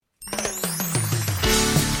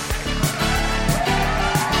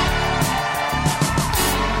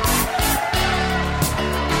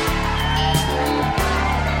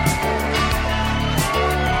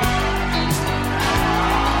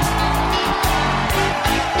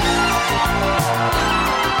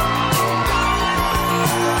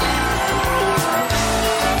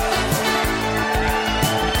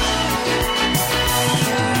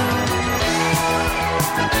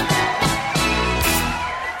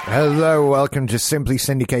Hello, welcome to Simply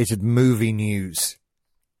Syndicated Movie News.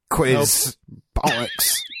 Quiz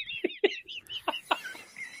bollocks.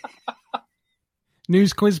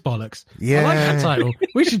 News quiz bollocks. Yeah. I like that title.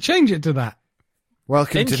 We should change it to that.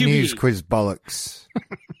 Welcome to NQB. News Quiz Bollocks.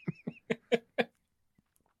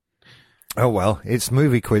 Oh well, it's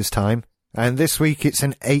movie quiz time, and this week it's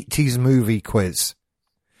an 80s movie quiz.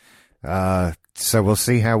 So we'll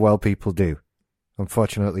see how well people do.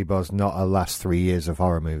 Unfortunately, Boz, not our last 3 years of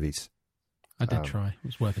horror movies. I did try. It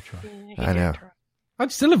was worth a try. I know.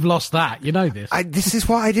 I'd still have lost that. You know this. This is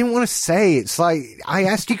what I didn't want to say. It's like, I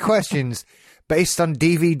asked you questions based on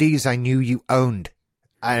DVDs I knew you owned,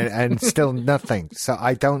 and still nothing. So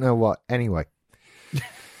I don't know what. Anyway.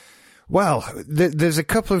 Well, there's a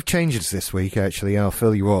couple of changes this week, actually. I'll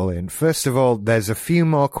fill you all in. First of all, there's a few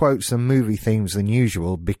more quotes and movie themes than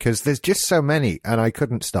usual because there's just so many, and I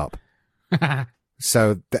couldn't stop.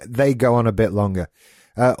 So they go on a bit longer.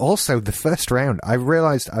 Also, the first round, I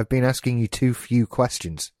realized I've been asking you too few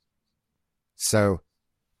questions. So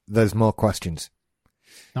there's more questions.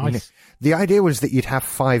 Nice. The idea was that you'd have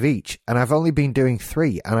 5 each, and I've only been doing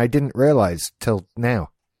 3, and I didn't realize till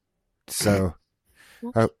now. So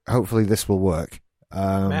hopefully this will work.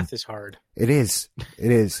 Math is hard. It is.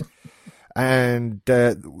 It is. And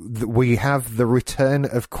we have the return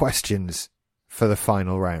of questions for the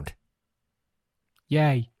final round.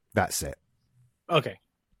 Yay. That's it. Okay.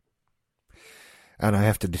 And I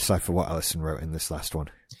have to decipher what Alison wrote in this last one.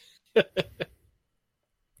 Oh,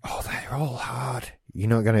 they're all hard. You're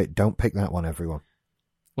not going to... Don't pick that one, everyone.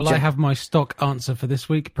 Well, I have my stock answer for this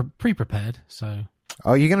week pre-prepared, so...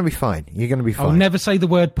 Oh, you're going to be fine. You're going to be fine. I'll never say the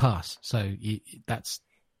word pass, so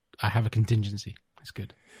I have a contingency. It's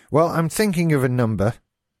good. Well, I'm thinking of a number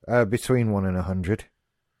between 1 and 100.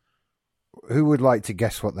 Who would like to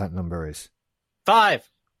guess what that number is? 5.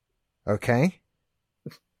 Okay.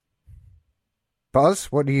 Buzz,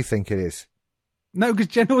 what do you think it is? No, because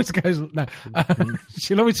Jen always goes... No,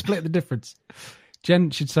 she'll always split the difference. Jen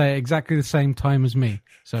should say it exactly the same time as me.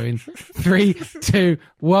 So in 3, 2,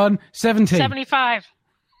 1, 17. 75.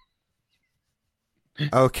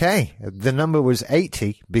 Okay. The number was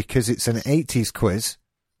 80 because it's an 80s quiz.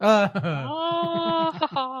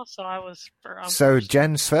 Oh, so I was... So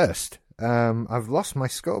Jen's first. I've lost my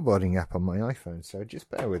scoreboarding app on my iPhone, so just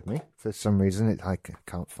bear with me. For some reason, I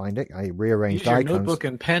can't find it. I rearranged Use your icons. notebook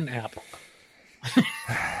and pen app.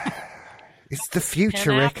 It's the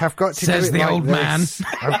future, Pen Rick. app. I've got to Says do it the like old this.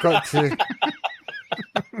 man. I've got to...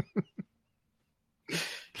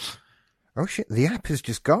 Oh, shit. The app has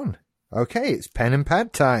just gone. Okay, it's pen and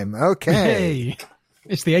pad time. Okay. Hey,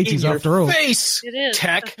 it's the 80s In your face, It is.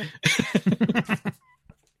 tech.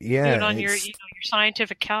 Yeah. Even on your it's- your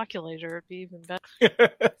scientific calculator, it'd be even better. do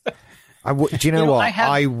you know You know, what? I have-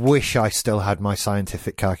 I wish I still had my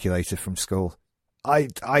scientific calculator from school.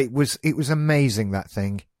 It was amazing, that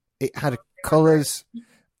thing. It had colours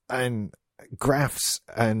and graphs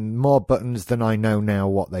and more buttons than I know now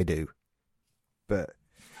what they do. But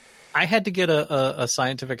I had to get a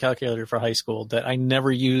scientific calculator for high school that I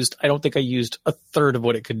never used. I don't think I used a third of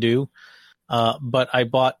what it could do. But I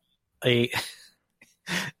bought a...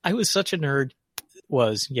 I was such a nerd.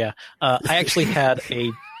 I actually had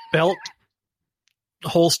a belt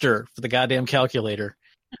holster for the goddamn calculator.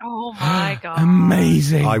 Oh my god!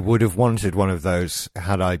 Amazing. I would have wanted one of those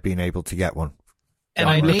had I been able to get one. And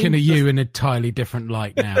I'm I looking named at you in an entirely different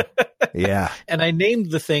light now. Yeah. and I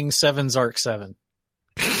named the thing 7's Arc 7.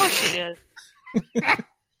 Of course you did.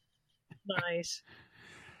 Nice.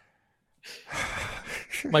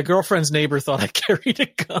 My girlfriend's neighbor thought I carried a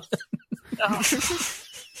gun. Oh,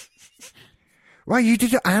 Well, you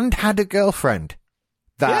did it and had a girlfriend.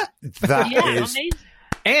 That yeah, is... amazing.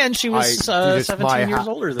 And she was just 17 years hat-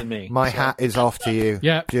 older than me. My hat is off to you.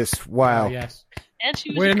 Yeah. Just, wow. Oh, yes. And she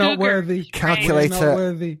was We're a not cougar. worthy. Calculator. We're not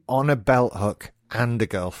worthy. On a belt hook and a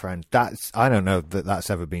girlfriend. I don't know that that's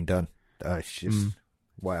ever been done. It's just,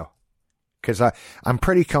 wow. Because I'm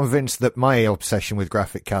pretty convinced that my obsession with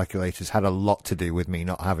graphic calculators had a lot to do with me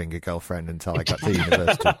not having a girlfriend until I got to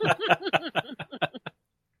university.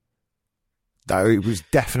 Though it was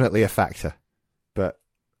definitely a factor. But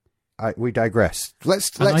we digress.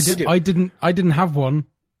 Let's. And I didn't have one,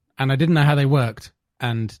 and I didn't know how they worked,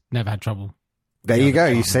 and never had trouble. There you go.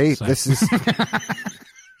 You see, So- this is.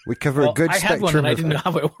 We cover a good I had one spectrum. and I didn't know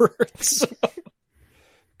how it worked. So.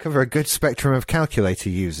 Cover a good spectrum of calculator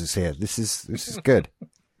users here. This is good.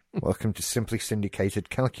 Welcome to Simply Syndicated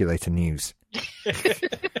Calculator News.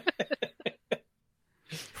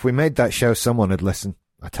 If we made that show, someone would listen.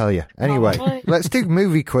 I tell you. Anyway, Probably. let's do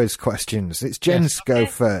movie quiz questions. It's Jen's go Okay.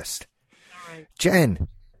 first. All right. Jen,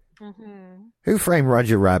 Mm-hmm. Who framed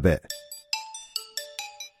Roger Rabbit?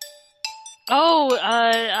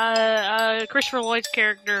 Oh, Christopher Lloyd's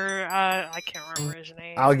character. I can't remember his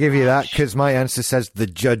name. I'll give you that because my answer says the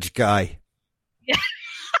judge guy.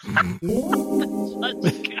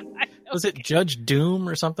 Was it Judge Doom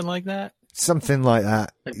or something like that? Something like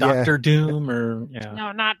that. Like Doctor Doom or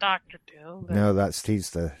No, not Doctor Doom. But... No, he's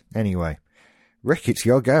the... Anyway. Rick, it's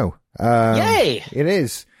your go. Yay! It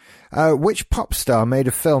is. Which pop star made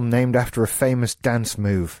a film named after a famous dance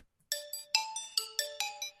move?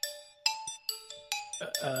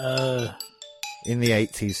 In the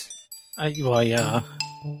 80s. Yeah.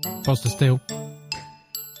 Foster Steele.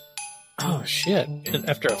 Oh, shit.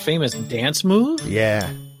 After a famous dance move?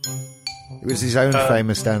 Yeah. It was his own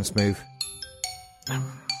famous dance move.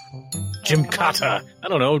 Jim Cotta. I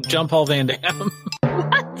don't know. John Paul Van Damme.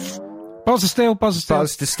 Foster Steele. Buzz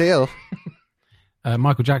to Steele.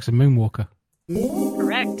 Michael Jackson, Moonwalker.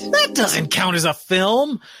 Correct. That doesn't count as a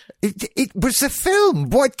film. It was a film.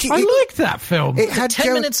 What? I liked that film. It had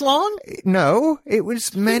 10 minutes long? No, it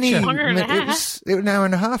was many. Longer than a half. It was an hour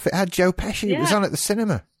and a half. It had Joe Pesci. It was Yeah. on at the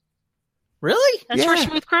cinema. Really? That's where Yeah.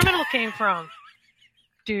 Smooth Criminal came from.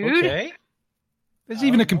 Dude. Okay. There's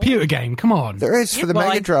even a computer game. Come on. There is for the Well,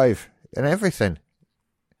 Mega Drive and everything.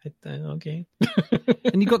 Okay.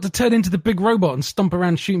 And you got to turn into the big robot and stomp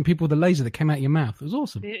around shooting people with a laser that came out of your mouth. It was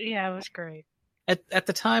awesome. Yeah, it was great. At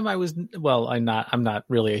the time, I was I'm not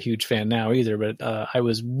really a huge fan now either, but I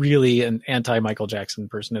was really an anti Michael Jackson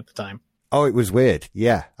person at the time. Oh, it was weird.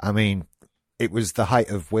 Yeah, I mean, it was the height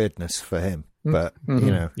of weirdness for him, but you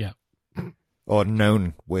know, Yeah. or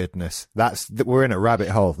known weirdness. We're in a rabbit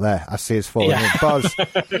hole there. I see us falling Yeah. in. Buzz,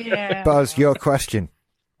 Yeah. Buzz, your question.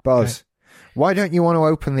 Buzz, why don't you want to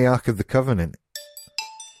open the Ark of the Covenant?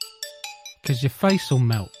 Because your face will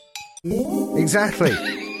melt. Exactly.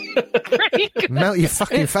 Melt your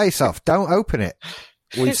fucking face off. Don't open it.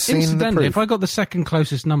 We've seen the Incidentally, proof. if I got the second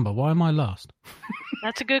closest number, why am I last?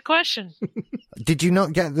 That's a good question. Did you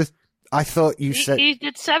not get the... I thought you said... He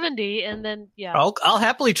did 70, and then, yeah. I'll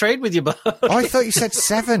happily trade with you, bud. Oh, I thought you said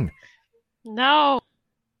 7. No.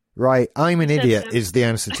 Right, I'm an Said idiot 7. is the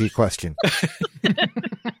answer to your question.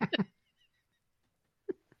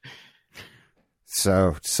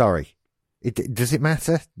 So, sorry. Does it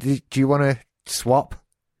matter? Do you want to swap?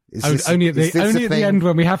 Only at the thing? end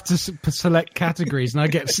when we have to select categories and I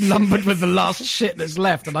get lumbered with the last shit that's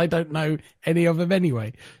left and I don't know any of them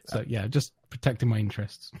anyway. So yeah, just protecting my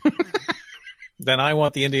interests. Then I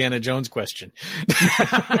want the Indiana Jones question.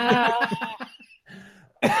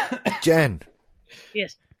 Jen,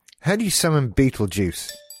 Yes. how do you summon Beetlejuice?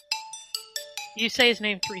 You say his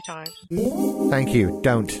name 3 times. Thank you.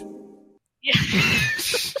 Don't. Yeah.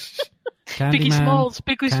 Candyman, Biggie Smalls.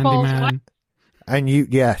 Biggie Smalls. What? Candyman.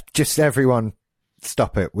 And just everyone,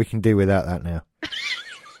 stop it. We can do without that now.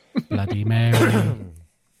 Bloody Mary.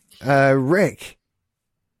 Rick,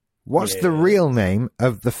 what's the real name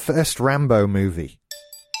of the first Rambo movie?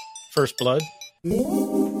 First Blood.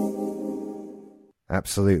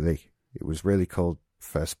 Absolutely. It was really called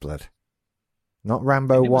First Blood. Not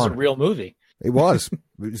Rambo It was 1. a real movie. It was. It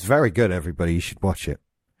was very good, everybody. You should watch it.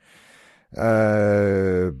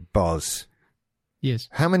 Boz. Yes.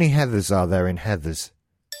 How many Heathers are there in Heathers?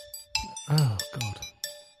 Oh, God.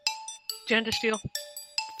 Gender Steel.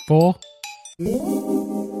 4?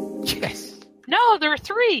 Yes. No, there are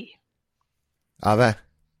 3. Are there?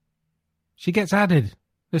 She gets added.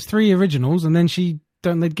 There's 3 originals and then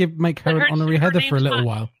they'd make her But an honorary her Heather for a name's little not-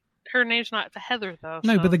 while. Her name's not the Heather, though.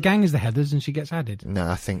 No, so- but the gang is the Heathers and she gets added. No,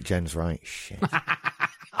 I think Jen's right. Shit.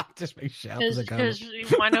 I'll just make sure as I go. Because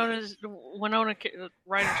Winona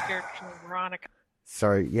Ryder's character is Veronica.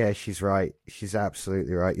 Sorry. Yeah, she's right. She's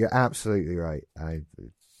absolutely right. You're absolutely right.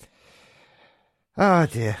 Oh,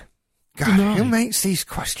 dear. God, Deny. who makes these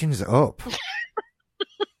questions up?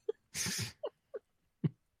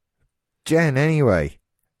 Jen, anyway.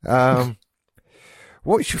 It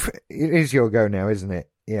is your go now, isn't it?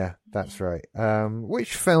 Yeah, that's right.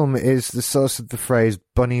 Which film is the source of the phrase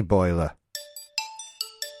bunny boiler?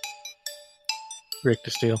 Rick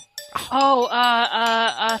to Steele. Oh,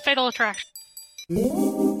 Fatal Attraction.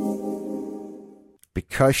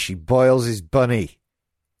 Because she boils his bunny.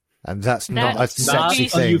 And that's not a That's Not sexy a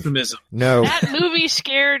thing. euphemism. No. That movie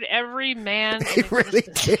scared every man. in It really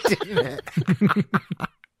existence. did, didn't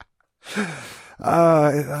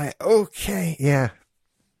it? Okay, yeah.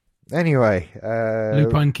 Anyway,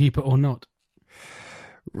 Lupine Keeper or not.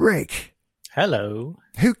 Rick, Hello.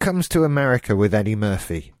 who comes to America with Eddie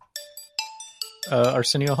Murphy?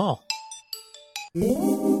 Arsenio Hall.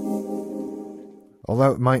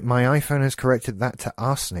 Although my iPhone has corrected that to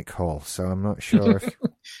arsenic hall, so I'm not sure if...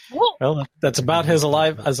 Well, that's about as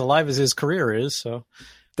alive as his career is. So,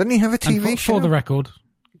 Doesn't he have a TV And show? for the record,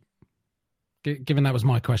 given that was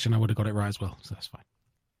my question, I would have got it right as well, so that's fine.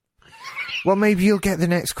 Well, maybe you'll get the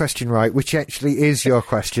next question right, which actually is your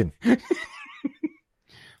question.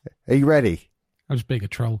 Are you ready? I'm just being a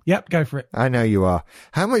troll. Yep, go for it. I know you are.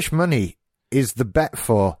 How much money is the bet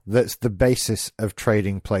for that's the basis of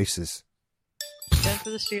Trading Places? 10 for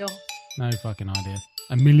the steal. No fucking idea.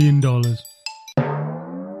 $1 million.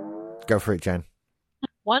 Go for it, Jen.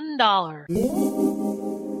 $1.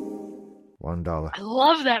 $1. I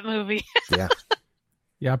love that movie. Yeah.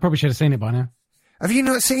 Yeah, I probably should have seen it by now. Have you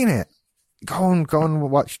not seen it? Go on,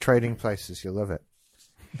 watch Trading Places. You'll love it.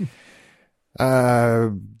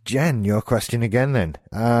 Jen, your question again then.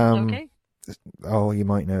 Okay. Oh, you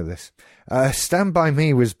might know this. Stand By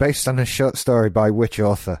Me was based on a short story by which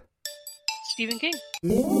author? Stephen King.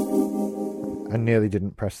 I nearly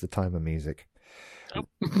didn't press the timer music. Nope.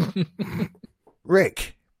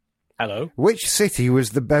 Rick, hello. which city was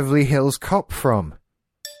the Beverly Hills Cop from?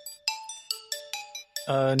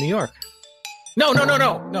 New York. No.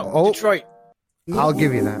 Oh. Detroit. I'll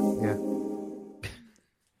give you that, yeah.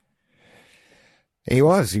 He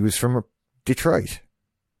was from Detroit.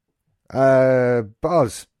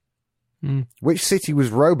 Boz, which city was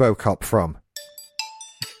RoboCop from?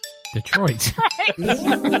 Detroit.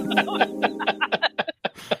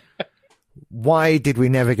 Why did we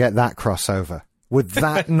never get that crossover? Would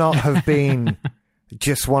that not have been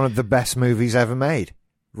just one of the best movies ever made?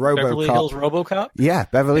 RoboCop. Beverly Hills RoboCop? Yeah,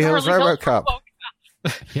 Beverly Hills RoboCop.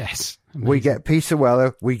 Yes. We get Peter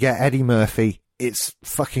Weller, we get Eddie Murphy. It's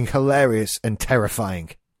fucking hilarious and terrifying.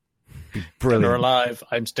 You're Brilliant. alive.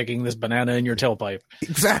 I'm sticking this banana in your tailpipe.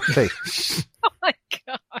 Exactly. Oh my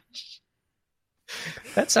gosh.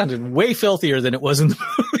 That sounded way filthier than it was in the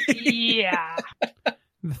movie. Yeah.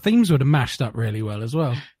 The themes would have mashed up really well as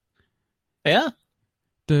well. Yeah.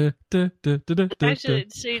 Actually,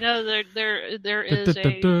 so you know, there is a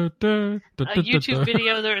YouTube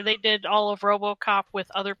video there. They did all of RoboCop with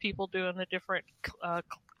other people doing the different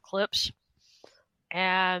clips,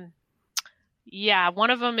 and yeah, one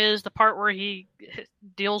of them is the part where he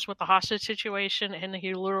deals with the hostage situation, and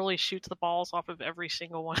he literally shoots the balls off of every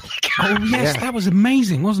single one of the guys. Oh yes, that was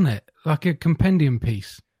amazing, wasn't it? Like a compendium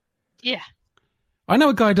piece. Yeah. I know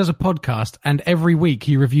a guy who does a podcast, and every week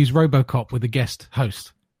he reviews RoboCop with a guest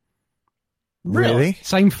host. Really?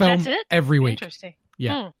 Same film That's it? every week. Interesting.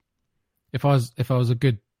 Yeah. If I was a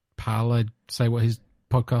good pal, I'd say what his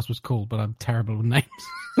podcast was called, but I'm terrible with names.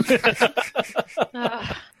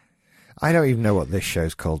 I don't even know what this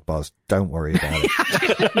show's called, Boz. Don't worry about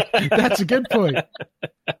it. That's a good point.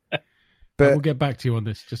 But we'll get back to you on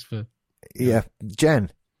this just for... yeah,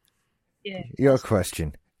 Jen, Yeah. your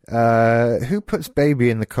question. Who puts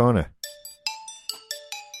baby in the corner?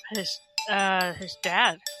 His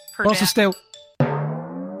dad. Her Boss dad. is still...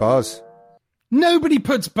 Boz. Nobody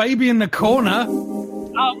puts baby in the corner.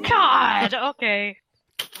 Oh God. Okay.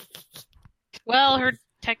 Well,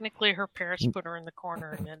 technically her parents put her in the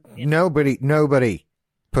corner, and then Nobody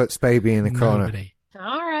puts baby in the corner. Nobody.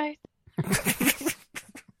 all right.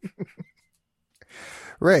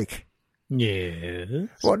 Rick, Yes.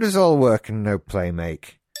 what does all work and no play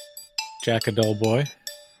make? Jack a dull boy.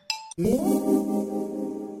 It's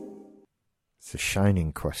a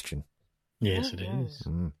shining question. Yes, it is.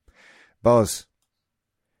 Boz,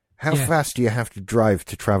 how Yeah. fast do you have to drive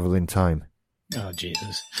to travel in time? Oh,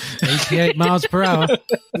 Jesus. 88 miles per hour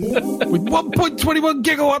with 1.21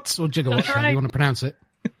 gigawatts or gigawatts, however you want to pronounce it.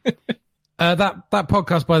 That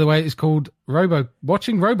podcast, by the way, is called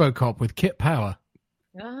Watching RoboCop with Kit Power.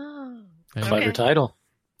 Oh. Clever title.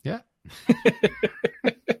 Yeah.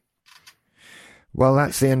 Well,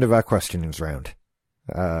 that's the end of our questions round.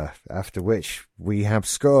 After which we have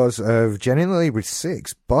scores of Jenny Lily with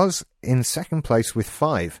 6, Boz in second place with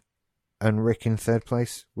 5, and Rick in third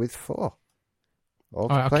place with 4. All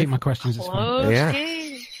right, I'll keep my questions. It's fine. Close Yeah.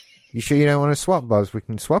 game. You sure you don't want to swap, Boz? We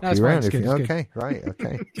can swap That's you fine, around it's if good, you it's good. okay. Right,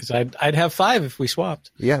 okay. Because I'd have 5 if we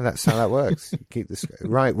swapped. Yeah, that's how that works. Keep this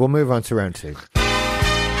right. We'll move on to round 2.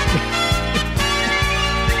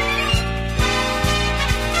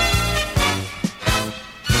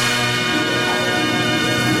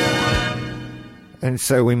 And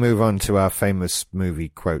so we move on to our famous movie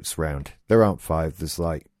quotes round. There aren't 5, there's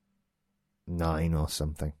like 9 or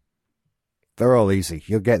something. They're all easy.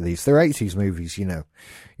 You'll get these. They're 80s movies, you know.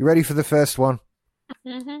 You ready for the first one?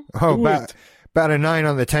 Mm-hmm. Oh, about a 9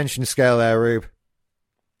 on the tension scale there, Rube.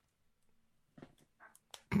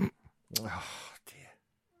 Oh, dear.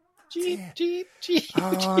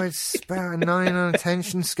 Oh, it's about a 9 on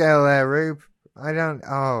attention scale there, Rube. I don't...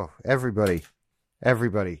 Oh, everybody.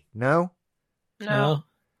 No? No.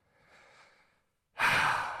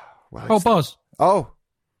 Well, Oh, Boz. Oh.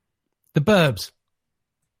 The Burbs.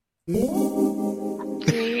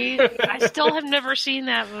 See? I still have never seen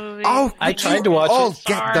that movie. Oh, I tried to watch oh, it.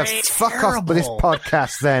 get the Sorry. fuck off with this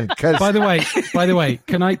podcast then. 'Cause By the way,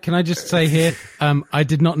 can I just say here, I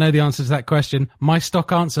did not know the answer to that question. My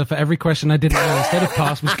stock answer for every question I didn't know instead of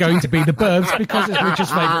pass was going to be The Burbs because it's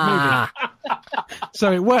Richard's favourite movie.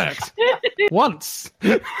 So it worked. Once.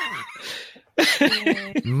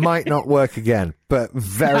 might not work again, but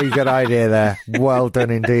very good idea there. Well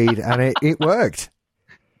done indeed. And it worked.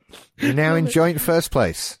 You're now in joint first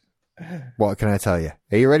place. What can I tell you?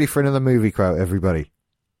 Are you ready for another movie quote, everybody?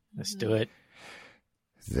 Let's do it.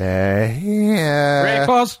 There. Rick,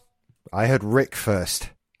 Boz. I heard Rick first.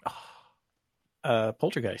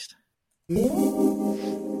 Poltergeist.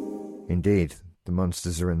 Indeed. The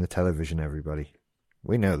monsters are in the television, everybody.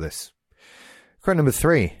 We know this. Quote number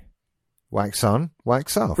 3. Wax on,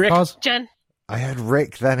 wax off. Rick. Boz. Jen. I heard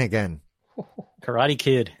Rick then again. Karate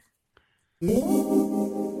Kid.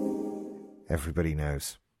 Everybody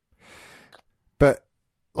knows. But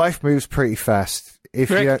life moves pretty fast. If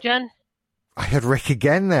Rick. you, Jen. I heard Rick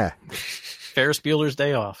again there. Ferris Bueller's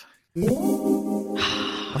Day Off. On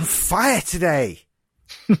fire today.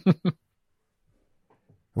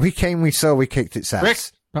 We came, we saw, we kicked its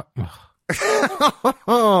ass. Rick.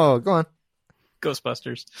 Oh, go on.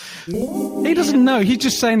 Ghostbusters. He doesn't know. He's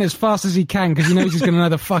just saying it as fast as he can because he knows he's going to know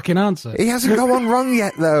the fucking answer. He hasn't got one wrong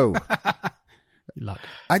yet, though. Luck.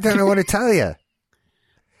 I don't know what to tell you.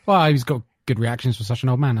 Well, he's got good reactions for such an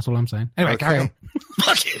old man. That's all I'm saying. Anyway, carry on.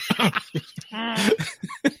 Fuck it.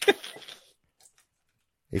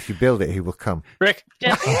 If you build it, he will come. Rick.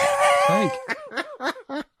 Jen. Take.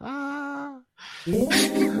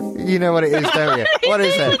 You know what it is, don't you? What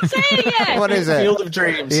is it? Say it yet. What is it? Field of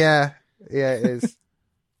Dreams. Yeah, it is.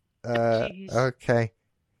 Jeez. Okay.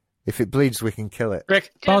 If it bleeds, we can kill it.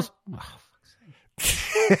 Rick. Boz.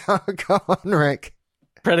 Oh, go on, Rick.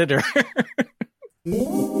 Predator.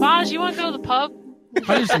 Boz, you want to go to the pub?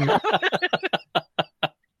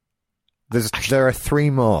 There are 3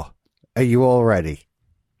 more. Are you all ready?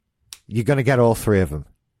 You're going to get all 3 of them.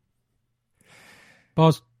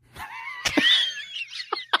 Boz.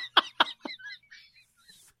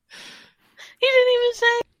 He didn't even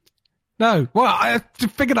say. No. Well, I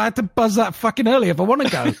figured I had to buzz that fucking early if I want to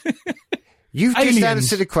go. You've just Aliens.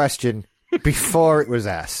 answered a question before it was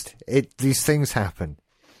asked. These things happen.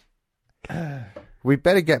 We'd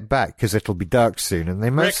better get back because it'll be dark soon, and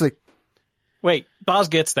they mostly... Wait, Boz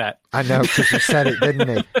gets that. I know, because he said it, didn't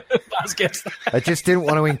he? Boz gets that. I just didn't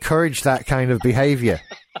want to encourage that kind of behaviour.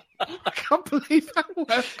 I can't believe that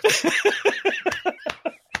worked.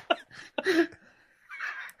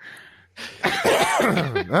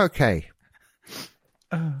 Okay.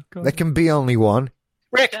 Oh, God. There can be only one.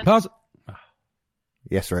 Rick. Boz.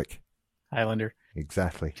 Yes, Rick. Highlander.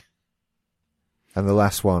 Exactly. And the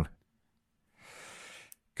last one.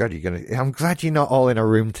 God, I'm glad you're not all in a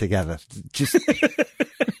room together. Just...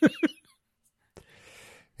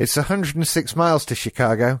 It's 106 miles to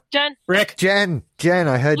Chicago. Jen. Rick. Jen,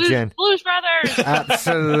 I heard Jen. Blues Brothers.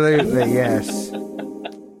 Absolutely, yes. I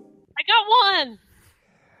got one.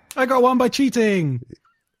 I got one by cheating.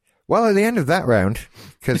 Well, at the end of that round,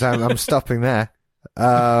 because I'm stopping there,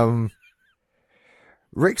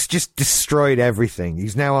 Rick's just destroyed everything.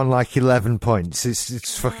 He's now on like 11 points.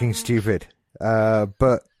 It's fucking stupid.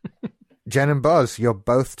 But Jen and Boz, you're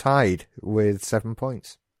both tied with 7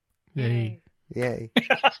 points. Yay. Yay.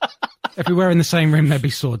 If we were in the same room, there'd be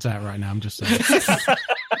swords out right now. I'm just saying.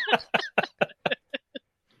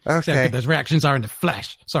 Okay. Those reactions are in the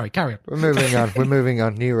flesh. Sorry, carry on. We're moving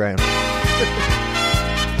on. New round.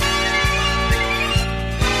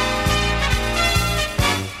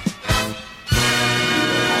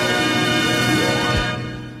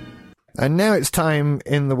 And now it's time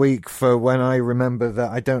in the week for when I remember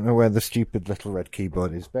that I don't know where the stupid little red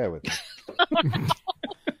keyboard is. Bear with me.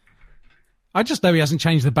 I just know he hasn't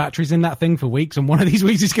changed the batteries in that thing for weeks, and one of these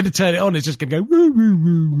weeks he's going to turn it on. It's just going to go woo, woo,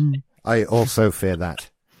 woo, woo. I also fear that.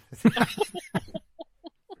 The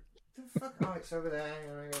fuck? Oh, it's over there. Hang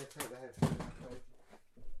on, I'm going to take the headphones.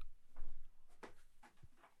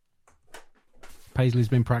 Paisley's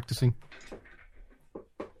been practicing.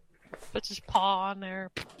 Puts his paw on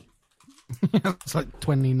there. It's like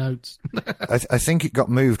 20 notes. I think it got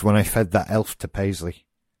moved when I fed that elf to Paisley.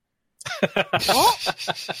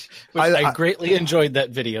 I greatly enjoyed that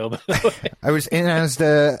video, by the way. I was in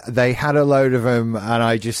Asda, they had a load of them, and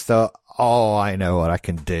I just thought, oh, I know what I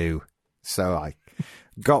can do. So I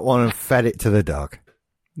got one and fed it to the dog.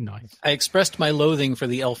 Nice. I expressed my loathing for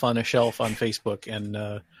the elf on a shelf on Facebook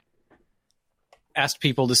and asked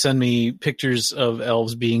people to send me pictures of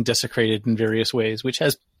elves being desecrated in various ways, which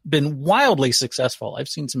has been wildly successful. I've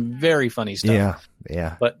seen some very funny stuff.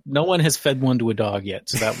 Yeah. But no one has fed one to a dog yet.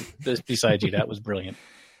 So that, besides you, that was brilliant.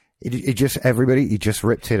 He just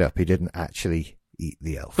ripped it up. He didn't actually eat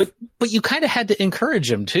the elf. But you kind of had to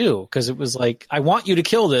encourage him too, because it was like, I want you to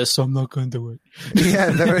kill this, so I'm not going to do it.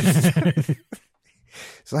 Yeah, there was.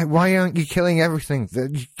 It's like, why aren't you killing everything?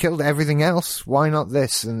 You killed everything else. Why not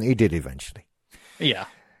this? And he did eventually. Yeah.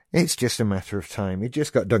 It's just a matter of time. He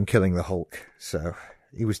just got done killing the Hulk, so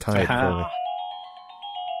he was tired. Probably.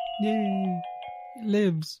 Yay. It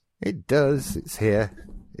lives. It does. It's here.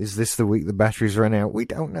 Is this the week the batteries run out? We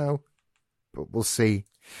don't know, but we'll see.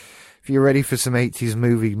 If you're ready for some 80s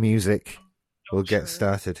movie music, we'll get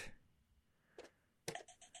started.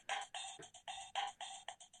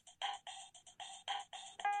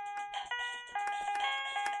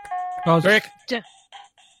 Boz. Rick.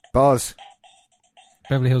 Boz.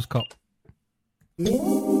 Beverly Hills Cop.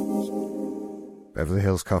 Beverly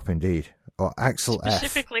Hills Cop, indeed. Or Axel F.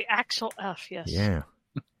 Specifically Axel F, yes. Yeah.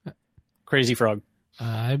 Crazy Frog.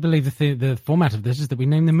 I believe the format of this is that we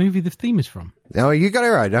name the movie the theme is from. No, you got it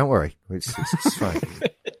right. Don't worry. It's fine.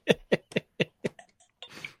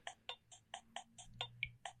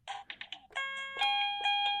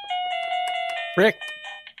 Rick.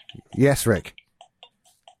 Yes, Rick.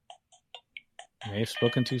 May have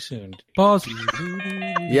spoken too soon. Boz.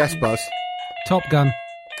 Yes, Boz. Top Gun.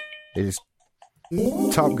 It is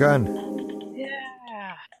Top Gun.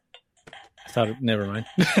 Yeah. I thought, never mind.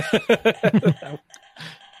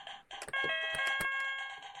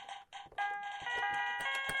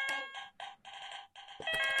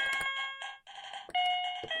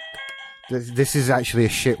 This is actually a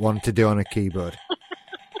shit one to do on a keyboard.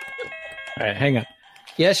 All right, hang on.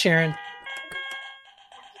 Yes, Sharon.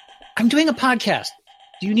 I'm doing a podcast.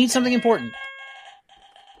 Do you need something important?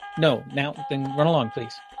 No. Now, then run along,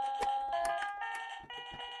 please.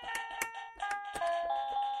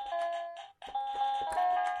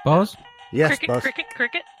 Boz. Yes, Cricket, Boz. cricket,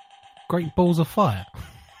 cricket. Great Balls of Fire.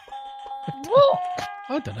 Whoa!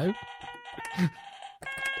 I don't know.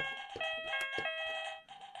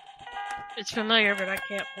 It's familiar, but I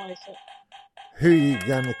can't place it. Who you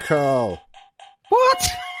gonna call? What?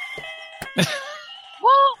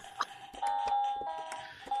 Whoa!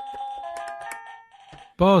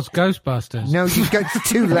 Boz, Ghostbusters. No, you got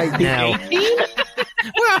too late now.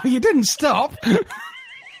 Well, you didn't stop.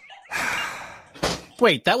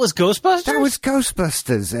 Wait, that was Ghostbusters? That was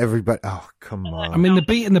Ghostbusters, everybody. Oh, come on. I mean, the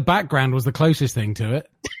beat in the background was the closest thing to it,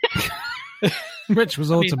 which was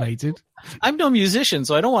automated. I'm no musician,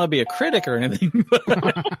 so I don't want to be a critic or anything.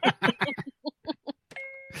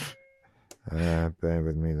 Bear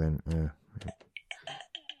with me then.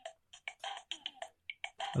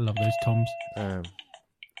 I love those toms.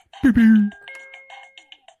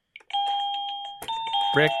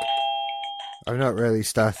 Rick? I've not really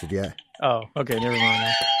started yet. Oh, okay, never mind.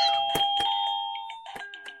 Now.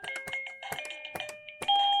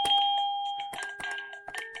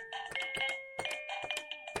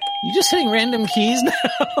 You just hitting random keys now?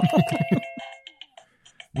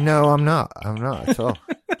 No, I'm not. I'm not at all.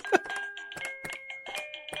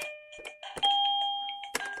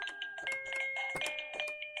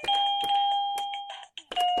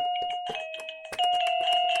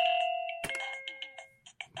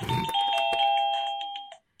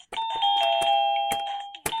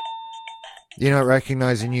 You're not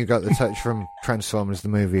recognizing you got the touch from Transformers the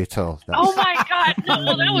movie at all. Oh my god,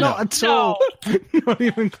 no, that was Not at all. Not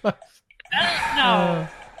even close. No.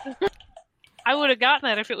 I would have gotten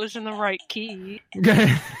that if it was in the right key.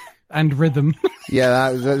 And rhythm.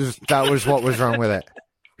 Yeah, that was what was wrong with it.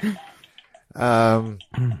 Don't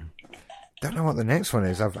know what the next one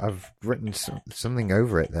is. I've written something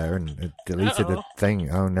over it there and deleted a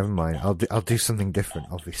thing. Oh, never mind. I'll do something different,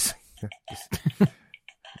 obviously.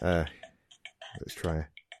 Let's try it.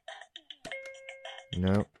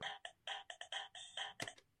 No.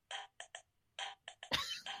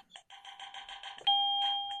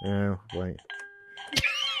 No, wait.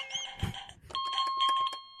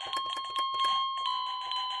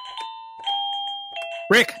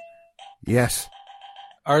 Rick! Yes.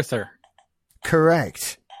 Arthur.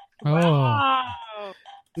 Correct. Oh.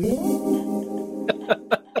 Oh.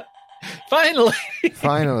 Finally!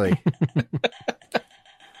 Finally.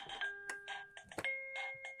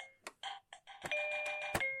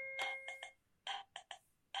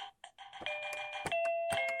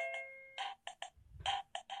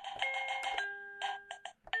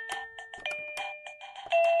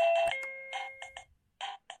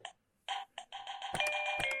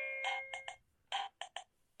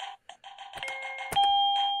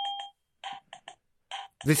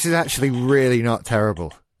 This is actually really not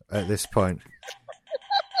terrible at this point.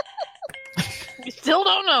 You still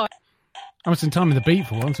don't know it. I was in time with the beat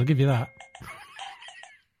for once, I'll give you that.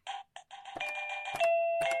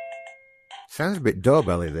 Sounds a bit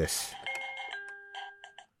doorbelly, this.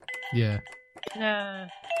 Yeah. Nah.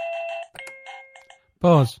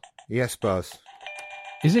 Pause. Yes, boss.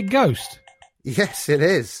 Is it Ghost? Yes, it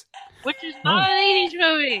is. Which is not an 80s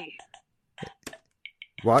movie.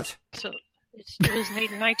 What? So it was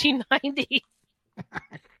made in 1990.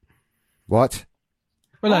 What?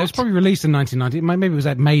 Well, no, it was probably released in 1990. Maybe it was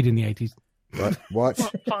made in the 80s. What? What?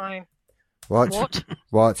 Well, fine. What? What?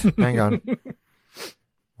 What? Hang on.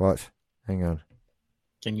 What? Hang on.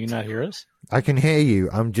 Can you not hear us? I can hear you.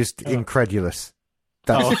 I'm just incredulous.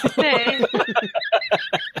 That's, Hey.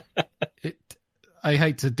 I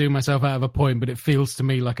hate to do myself out of a point, but it feels to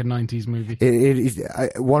me like a 90s movie. it is,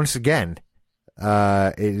 once again,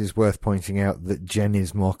 it is worth pointing out that Jen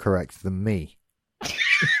is more correct than me.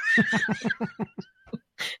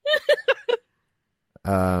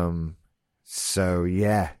 So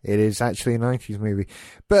yeah, it is actually a 90s movie,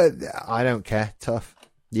 but I don't care. Tough.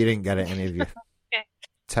 You didn't get it, any of you. Okay.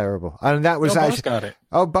 Terrible. And that was No, Boz actually got it.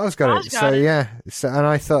 Oh, Boz got Boz it. got So it. yeah. So, and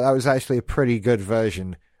I thought that was actually a pretty good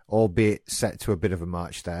version, albeit set to a bit of a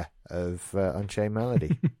march there of Unchained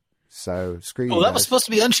Melody. So screw you. Oh, that guys. was supposed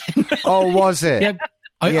to be Unchained. Oh, was it? Yeah,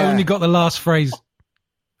 I Yeah. only got the last phrase.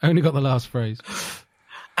 Only got the last phrase.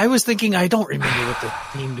 I was thinking, I don't remember what the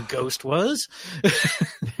theme to Ghost was.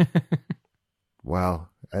 Well,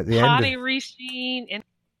 at the end, Potty scene and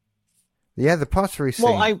yeah, the pottery scene.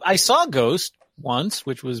 Well, I saw Ghost once,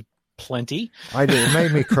 which was plenty. I did. It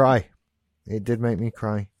made me cry. It did make me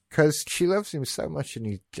cry because she loves him so much, and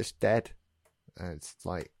he's just dead. It's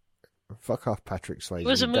like, fuck off, Patrick Swayze. it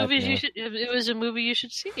was a you're dead movie now. you should. It was a movie you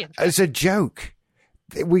should see. As a joke.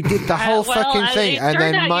 We did the whole Well, fucking thing, it and turned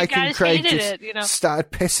out then you Mike and guys Craig hated just it, you know.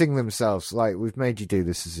 started pissing themselves. Like, we've made you do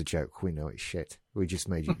this as a joke. We know it's shit. We just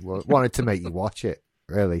made you wanted to make you watch it.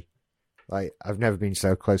 Really, like, I've never been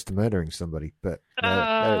so close to murdering somebody, but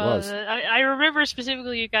there it was. I remember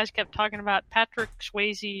specifically you guys kept talking about Patrick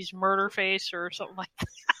Swayze's murder face or something like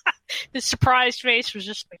that. His surprised face was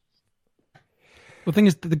just like, The thing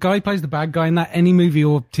is, the guy who plays the bad guy in that any movie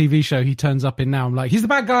or TV show he turns up in now, I'm like, he's the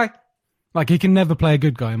bad guy. Like, he can never play a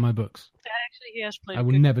good guy in my books. actually he has played I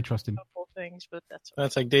will good never trust him. couple things, but that's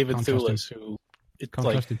That's like David Can't trust Thewlis, who it's Can't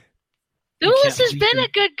like trust him. You Thewlis can't has beat been him. a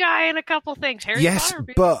good guy in a couple things. Harry Yes, Potter,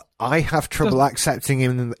 but I have trouble accepting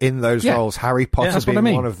him in those Yeah. roles. Harry Potter that's what being I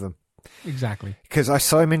mean. one of them, Exactly. because I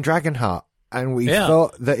saw him in Dragonheart, and we Yeah.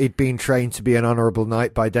 thought that he'd been trained to be an honourable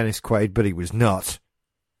knight by Dennis Quaid, but he was not.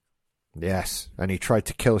 Yes, and he tried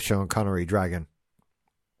to kill Sean Connery, Dragon.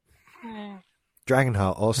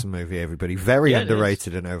 Dragonheart, awesome movie, everybody. Very Yeah, it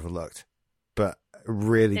underrated and overlooked, but a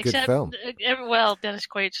really except, good film. well, Dennis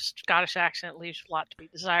Quaid's Scottish accent leaves a lot to be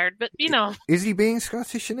desired, but you know, Is he being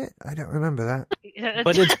Scottish in it? I don't remember that.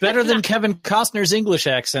 but it's better than Kevin Costner's English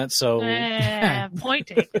accent, so point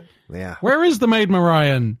taken. Yeah. Where is the Maid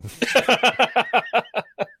Marian?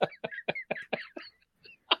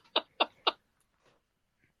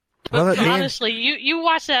 Well, But at the end- honestly, you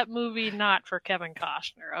watch that movie not for Kevin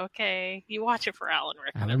Costner, okay? You watch it for Alan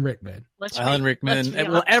Rickman. Alan Rickman. Alan Rickman,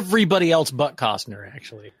 well, everybody else but Costner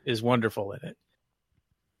actually is wonderful in it.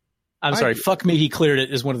 I'm sorry, fuck me, he cleared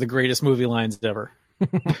it is one of the greatest movie lines ever.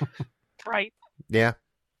 right. Yeah.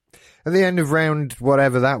 At the end of round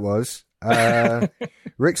whatever that was,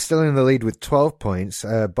 Rick's still in the lead with 12 points.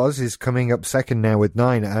 Buzz is coming up second now with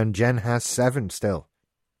 9, and Jen has 7 still.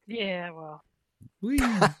 Yeah, well.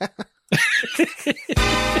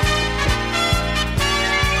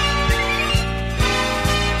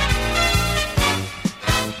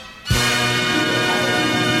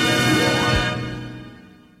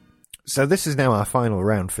 So this is now our final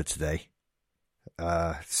round for today.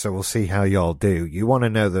 So we'll see how y'all do. You want to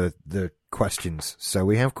know the questions. So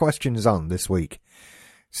we have questions on this week.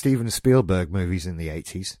 Steven Spielberg movies in the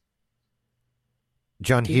 80s.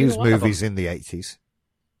 John He did a Hughes lot of movies in the 80s.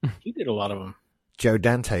 He did a lot of them. Joe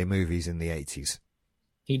Dante movies in the 80s.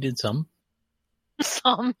 He did some.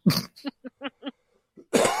 Some.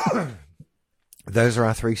 Those are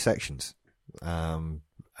our 3 sections. And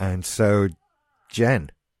so,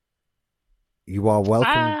 Jen, you are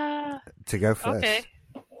welcome to go first. Okay.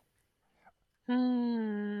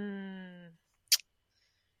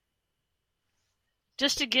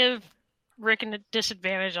 Just to give Rick a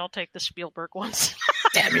disadvantage, I'll take the Spielberg ones.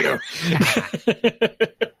 Damn you.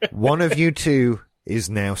 One of you two is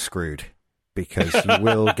now screwed because you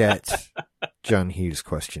will get John Hughes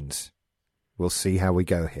questions. We'll see how we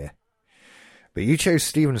go here. But you chose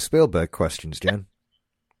Steven Spielberg questions, Jen.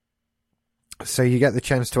 So you get the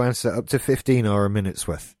chance to answer up to 15 or a minute's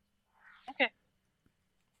worth. Okay.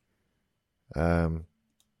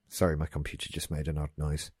 Sorry, my computer just made an odd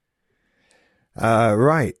noise.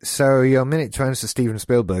 Right, so your minute to answer Steven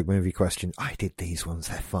Spielberg movie question. I did these ones,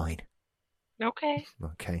 they're fine. Okay.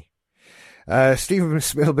 Okay. Steven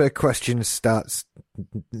Spielberg question starts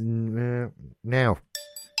now.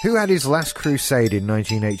 Who had his last crusade in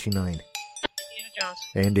 1989?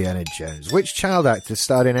 Indiana Jones. Which child actor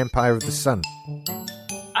starred in Empire of the Sun?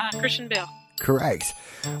 Christian Bale. Correct.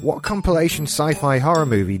 What compilation sci-fi horror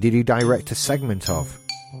movie did he direct a segment of?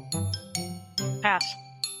 Pass.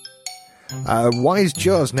 Why is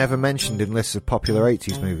Jaws never mentioned in lists of popular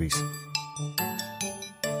 80s movies?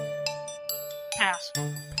 Pass.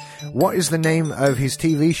 What is the name of his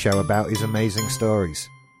TV show about his amazing stories?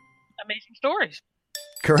 Amazing Stories.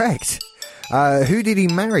 Correct. Who did he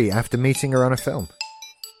marry after meeting her on a film?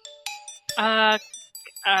 The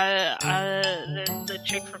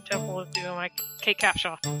chick from Temple of Doom, Kate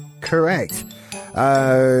Capshaw. Correct.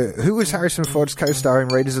 Who was Harrison Ford's co-star in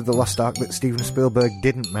Raiders of the Lost Ark that Steven Spielberg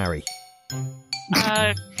didn't marry?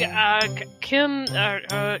 Karen.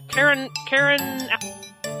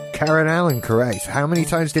 Karen Allen, correct. How many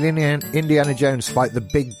times did Indiana Jones fight the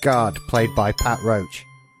big guard played by Pat Roach?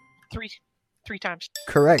 Three times.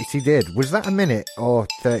 Correct, he did. Was that a minute or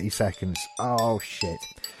 30 seconds? Oh, shit.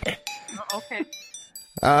 Okay.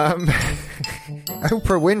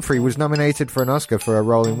 Oprah Winfrey was nominated for an Oscar for a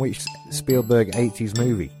role in which Spielberg 80s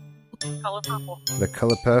movie? Color Purple. The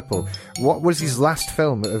Color Purple. What was his last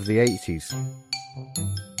film of the 80s?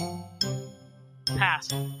 Pass.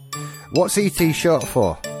 What's E.T. short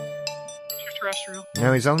for? Extraterrestrial.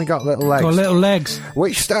 No, he's only got little legs. Got little legs.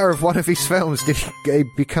 Which star of one of his films did he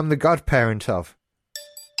become the godparent of?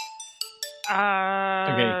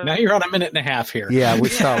 Okay, now you're on a minute and a half here. Yeah, we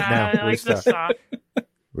stop now. I like this song.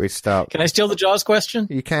 We stop. Can I steal the Jaws question?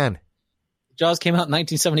 You can. Jaws came out in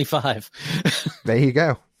 1975. There you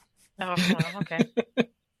go. Oh, well, okay.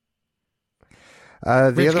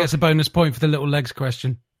 Rich gets a bonus point for the little legs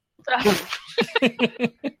question. That's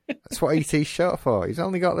what E.T.'s short for. He's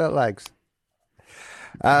only got little legs.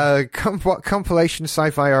 What compilation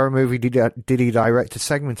sci-fi horror movie did he direct a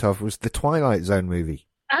segment of? Was the Twilight Zone movie?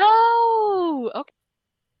 Oh, okay.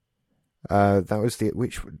 That was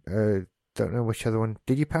don't know which other one.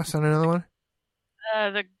 Did you pass on another one?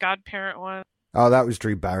 The godparent one. Oh, that was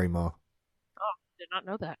Drew Barrymore. Oh, did not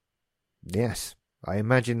know that. Yes, I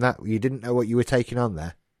imagine that you didn't know what you were taking on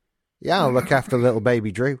there. Yeah, I'll look after little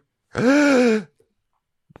baby Drew. Yeah.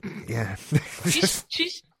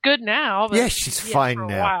 she's good now. But yeah, she's fine for a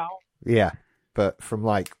now. while. Yeah, but from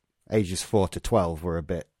like ages 4 to 12 were a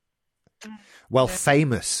bit, well,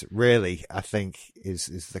 famous, really, I think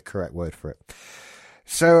is the correct word for it.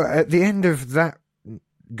 So at the end of that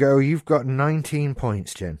go, you've got 19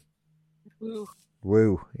 points, Jen. Ooh.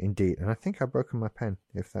 Woo, indeed. And I think I've broken my pen,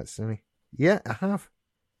 if that's any. Yeah, I have.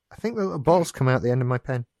 I think the little balls come out the end of my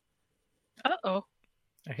pen. Uh-oh.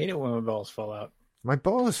 I hate it when my balls fall out. My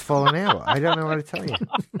ball has fallen out. I don't know what to tell you.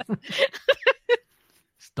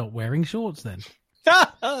 Stop wearing shorts then.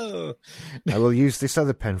 Oh. I will use this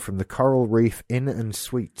other pen from the Coral Reef Inn and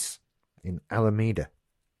Suites in Alameda.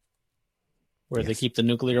 Where they keep the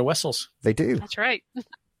nuclear vessels. They do. That's right.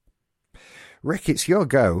 Rick, it's your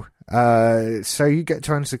go. So you get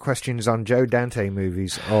to answer questions on Joe Dante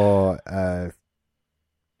movies or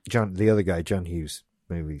the other guy, John Hughes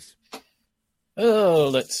movies. Oh,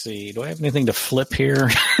 let's see. Do I have anything to flip here?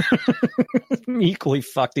 I'm equally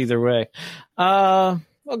fucked either way. I'll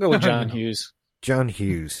go with John Hughes. John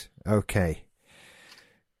Hughes. Okay.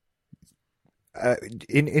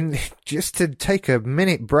 In just to take a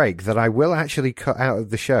minute break that I will actually cut out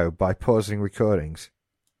of the show by pausing recordings.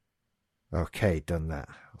 Okay, done that.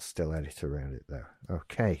 I'll still edit around it though.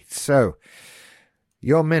 Okay, so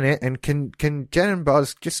your minute, and can Jen and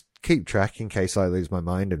Boz just keep track in case I lose my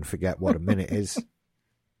mind and forget what a minute is?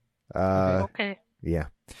 Okay. Yeah.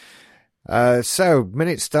 So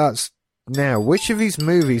minute starts now. Which of these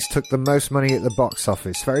movies took the most money at the box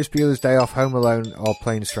office? Ferris Bueller's Day Off, Home Alone, or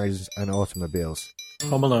Planes, Trains, and Automobiles?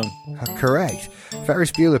 Home Alone. Correct.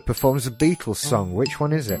 Ferris Bueller performs a Beatles song. Which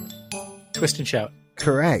one is it? Twist and Shout.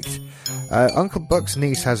 Correct. Uncle Buck's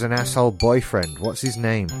niece has an asshole boyfriend. What's his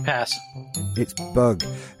name? Pass. It's Bug.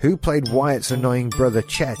 Who played Wyatt's annoying brother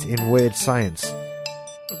Chet in Weird Science?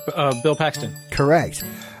 Bill Paxton. Correct.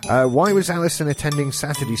 Why was Alison attending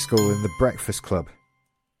Saturday school in the Breakfast Club?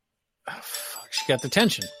 Oh, fuck. She got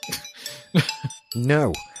detention.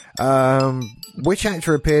 No. Which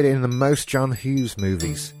actor appeared in the most John Hughes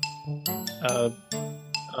movies? Molly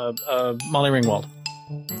Ringwald.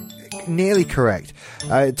 nearly correct.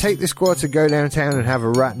 Take this quarter, go downtown and have a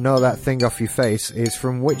rat gnaw that thing off your face is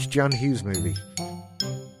from which John Hughes movie?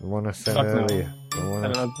 The one I said earlier. I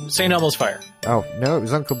don't know. St. Elmo's Fire. Oh, no, it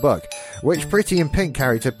was Uncle Buck. Which Pretty in Pink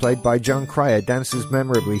character played by John Cryer dances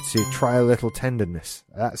memorably to Try a Little Tenderness?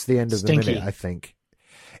 That's the end of the minute, I think.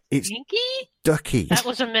 It's Stinky? Ducky. That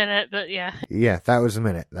was a minute, but yeah. Yeah, that was a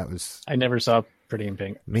minute. That was... I never saw Pretty in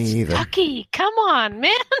Pink. Me either. Ducky, come on,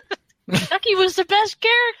 man. Ducky was the best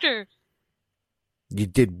character. You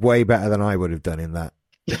did way better than I would have done in that.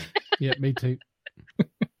 Yeah, me too.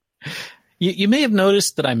 You may have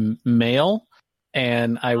noticed that I'm male,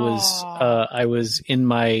 and I was in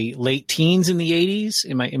my late teens in the 80s,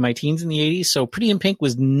 in my teens in the 80s. So Pretty in Pink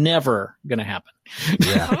was never going to happen.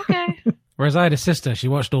 Yeah. Okay. Whereas I had a sister, she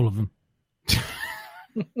watched all of them.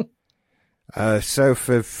 So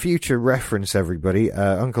for future reference, everybody,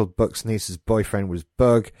 Uncle Buck's niece's boyfriend was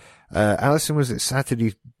Bug. Alison was at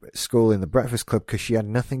Saturday school in the Breakfast Club because she had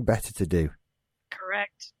nothing better to do.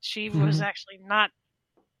 Correct. She was actually not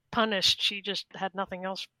punished. She just had nothing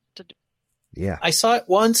else to do. Yeah. I saw it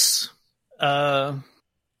once.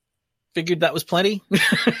 Figured that was plenty.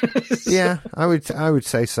 Yeah, I would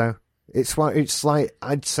say so. It's like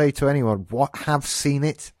I'd say to anyone, what have seen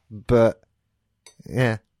it, but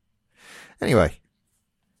yeah. Anyway,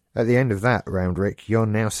 at the end of that round, Rick, you're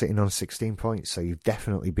now sitting on 16 points, so you've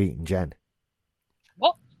definitely beaten Jen.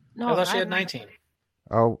 What? No, I thought she had 19.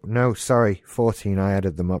 Oh, no, sorry, 14. I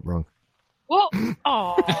added them up wrong. Well,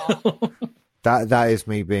 oh. That is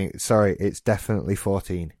me being sorry. It's definitely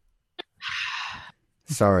 14.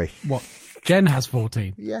 Sorry. What? Jen has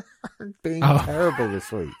 14. Yeah, I'm being terrible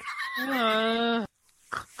this week.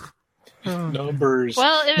 Numbers.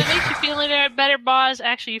 Well, if it makes you feel any better, Boz,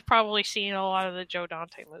 actually, you've probably seen a lot of the Joe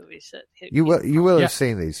Dante movies. You will have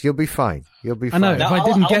seen these. You'll be fine. You'll be fine. I know. Now, If I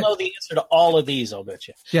didn't I'll know the answer to all of these, I'll bet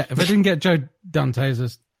you. Yeah, if I didn't get Joe Dante as a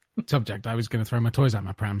subject, I was going to throw my toys at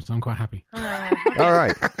my pram, so I'm quite happy. All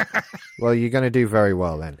right. Well, you're going to do very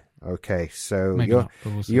well then. Okay, so Maybe not,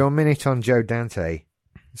 but we'll see. your minute on Joe Dante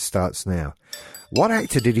starts now. What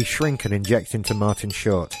actor did he shrink and inject into Martin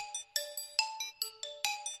Short?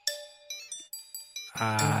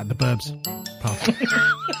 The Burbs. Pass.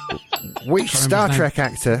 Which Star Trek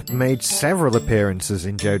actor made several appearances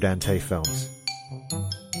in Joe Dante films?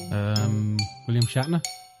 William Shatner?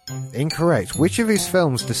 Incorrect. Which of his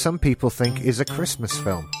films do some people think is a Christmas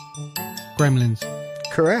film? Gremlins.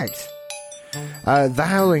 Correct. The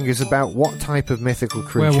Howling is about what type of mythical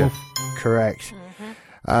creature? Werewolf. Correct.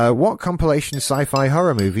 What compilation sci-fi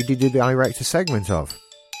horror movie did he direct a segment of?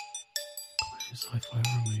 Sci-fi horror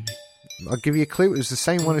movie. I'll give you a clue. It was the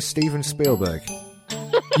same one as Steven Spielberg.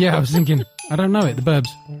 Yeah, I was thinking. I don't know it. The Burbs.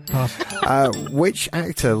 Pass. Which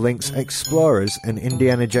actor links Explorers and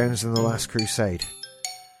Indiana Jones and the Last Crusade?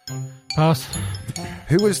 Pass.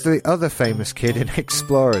 Who was the other famous kid in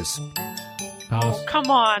Explorers? Pass. Oh,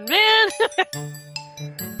 come on, man.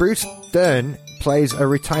 Bruce Dern plays a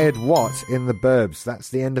retired what in The Burbs? That's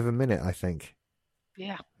the end of a minute, I think.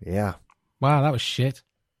 Yeah. Yeah. Wow, that was shit.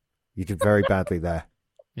 You did very badly there.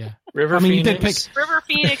 Yeah. River I mean, Phoenix. you did pick River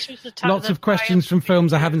Phoenix was the top. lots of questions from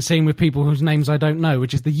films I haven't seen with people whose names I don't know,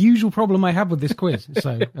 which is the usual problem I have with this quiz.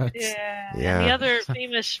 So, Yeah. Yeah. And the other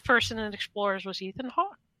famous person in Explorers was Ethan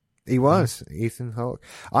Hawke. He was Ethan Hawke.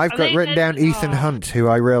 I've Are got they written down mentioned- Ethan Hunt, who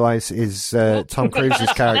I realise is Tom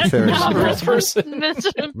Cruise's character Not in this person.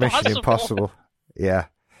 Mission Impossible. Yeah.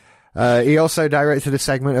 He also directed a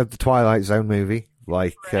segment of the Twilight Zone movie,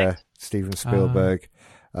 like Steven Spielberg.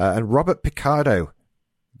 And Robert Picardo,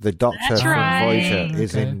 the Doctor That's from right. Voyager,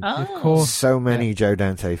 is Okay. in Of course. so many Joe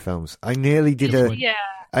Dante films. I nearly did Yeah,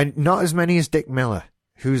 and not as many as Dick Miller,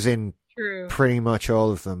 who's in true. pretty much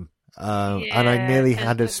all of them. And I nearly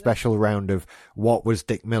had a special round of what was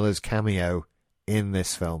Dick Miller's cameo in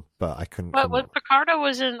this film, but I couldn't. But come what up. Picardo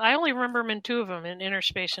was in, I only remember him in two of them, in Inner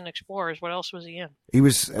Space and Explorers. What else was he in? He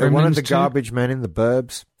was one of Gremlins the 2? garbage men in The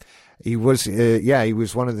Burbs. He was, he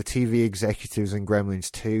was one of the TV executives in Gremlins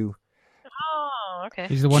 2. Oh, okay.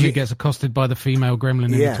 He's the one who gets accosted by the female gremlin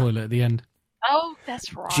in Yeah. the toilet at the end. Oh,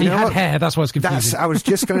 that's right. Do He you know had what? hair, that's why it's confusing. I was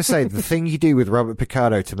just going to say, the thing you do with Robert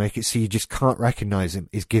Picardo to make it so you just can't recognise him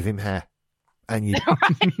is give him hair. And you,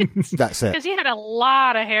 that's it. Because he had a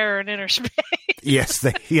lot of hair in Inner Space. Yes,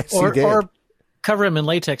 he did. Or cover him in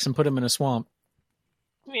latex and put him in a swamp.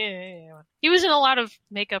 Yeah. He was in a lot of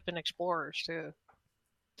makeup in Explorers, too.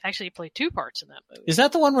 Actually, he played two parts in that movie. Is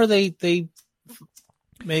that the one where they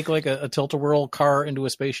make like a tilt-a-whirl car into a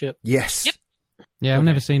spaceship? Yes. Yep. Yeah, I've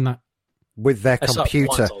never seen that. With their I saw it computer.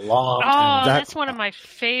 once a long Oh, time ago. that's one of my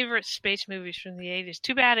favorite space movies from the 80s.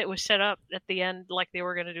 Too bad it was set up at the end like they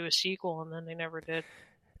were going to do a sequel, and then they never did.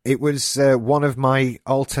 It was one of my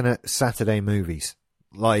alternate Saturday movies.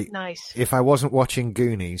 Like, Nice. if I wasn't watching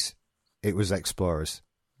Goonies, it was Explorers.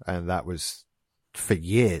 And that was for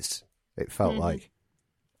years, it felt like.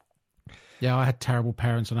 Yeah, I had terrible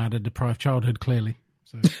parents and I had a deprived childhood, clearly.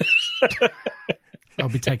 So I'll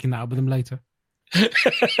be taking that up with them later.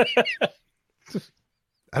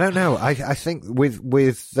 I don't know. I think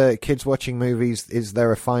with kids watching movies, is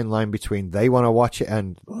there a fine line between they want to watch it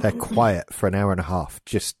and they're quiet for an hour and a half?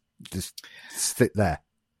 Just sit there.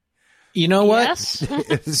 You know what? Yes.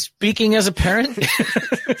 Speaking as a parent,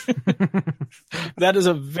 that is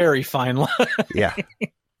a very fine line. Yeah.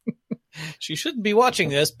 She shouldn't be watching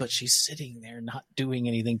this, but she's sitting there not doing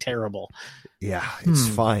anything terrible. Yeah, it's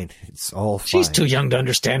fine. It's all fine. She's too young to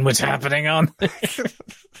understand what's happening on.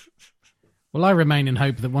 Well, I remain in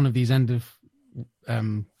hope that one of these end of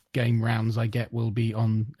game rounds I get will be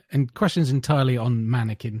on, and questions entirely on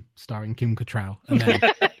Mannequin, starring Kim Cattrall. And then,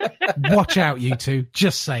 watch out, you two.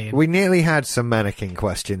 Just saying. We nearly had some Mannequin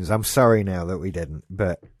questions. I'm sorry now that we didn't,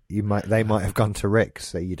 but they might have gone to Rick,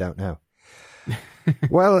 so you don't know.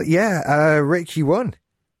 Well, yeah, Rick, you won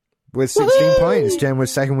with 16 points. Jen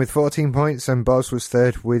was second with 14 points, and Boz was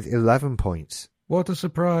third with 11 points. What a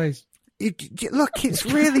surprise. Look, it's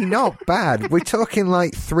really not bad. We're talking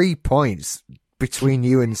like 3 points between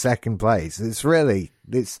you and second place. It's fine.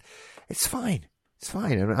 It's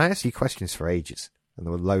fine. And I asked you questions for ages, and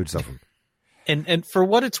there were loads of them. And for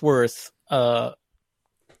what it's worth,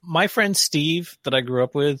 my friend Steve that I grew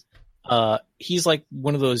up with, he's like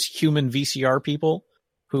one of those human VCR people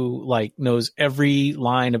who like knows every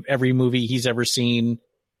line of every movie he's ever seen,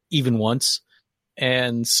 even once.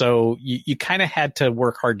 And so you kind of had to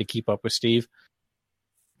work hard to keep up with Steve.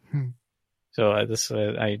 So that's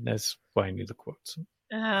why I knew the quotes.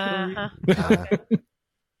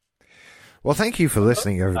 Well, thank you for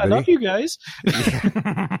listening, everybody. I love you guys.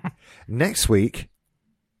 Yeah. Next week,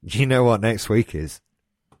 do you know what next week is?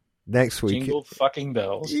 Next week. Jingle fucking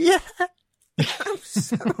bells. Yeah. I'm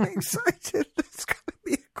so excited. There's going to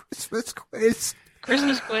be a Christmas quiz.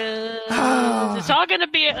 Christmas quiz. It's all going to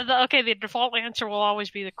be okay. The default answer will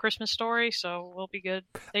always be the Christmas story, so we'll be good.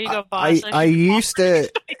 There you go, boss. I used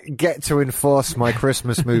to get to enforce my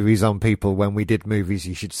Christmas movies on people when we did movies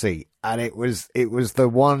you should see, and it was the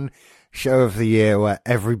one show of the year where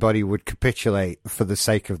everybody would capitulate for the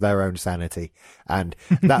sake of their own sanity. And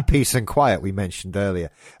that Peace and Quiet we mentioned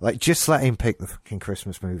earlier, like, just let him pick the fucking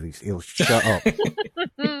Christmas movies. He'll shut up.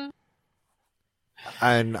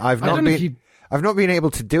 And I've not been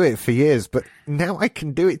able to do it for years, but now I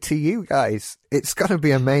can do it to you guys. It's gonna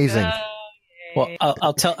be amazing. Well,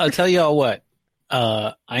 I'll tell you all what.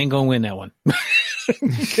 I ain't gonna win that one.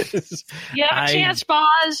 You have a chance,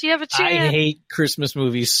 Boz. You have a chance. I hate Christmas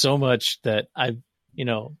movies so much that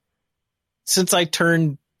since I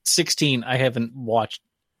turned 16, I haven't watched,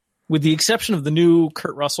 with the exception of the new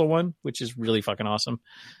Kurt Russell one, which is really fucking awesome.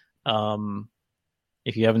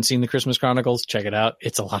 If you haven't seen the Christmas Chronicles, check it out.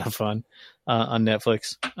 It's a lot of fun on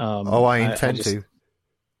Netflix. I intend to.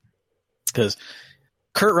 Because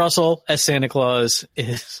Kurt Russell as Santa Claus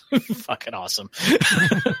is fucking awesome.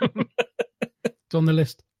 It's on the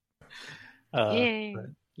list.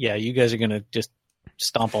 Yeah, you guys are going to just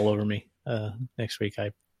stomp all over me next week.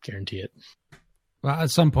 I guarantee it. Well, at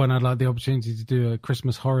some point, I'd like the opportunity to do a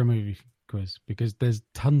Christmas horror movie quiz, because there's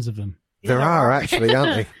tons of them. There are, actually,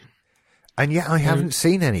 aren't they? And yet I haven't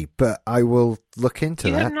seen any, but I will look into that.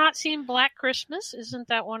 You have not seen Black Christmas? Isn't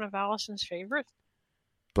that one of Allison's favorites?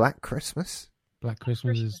 Black Christmas? Black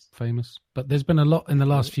Christmas is famous, but there's been a lot in the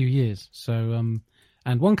last few years. So,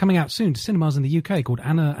 and one coming out soon to cinemas in the UK called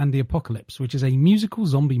Anna and the Apocalypse, which is a musical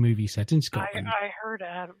zombie movie set in Scotland. I heard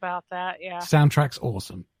about that, yeah. Soundtrack's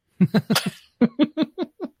awesome.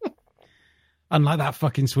 Unlike that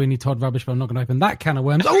fucking Sweeney Todd rubbish, but I'm not going to open that can of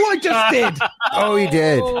worms. Oh, I just did! Oh, he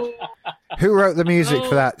did. Who wrote the music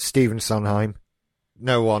for that? Stephen Sondheim?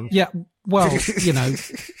 No one. Yeah, well,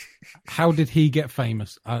 how did he get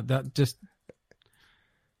famous?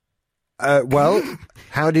 Well,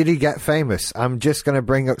 how did he get famous? I'm just going to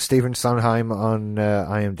bring up Stephen Sondheim on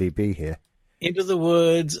IMDb here. Into the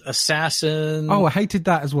Woods, Assassin. Oh, I hated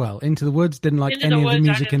that as well. Into the Woods, didn't like any of the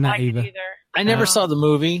music in that either. I never saw the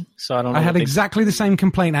movie, so I don't know. I had exactly the same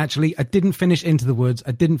complaint, actually. I didn't finish Into the Woods.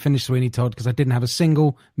 I didn't finish Sweeney Todd because I didn't have a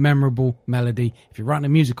single memorable melody. If you're writing a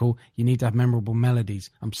musical, you need to have memorable melodies.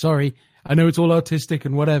 I'm sorry. I know it's all artistic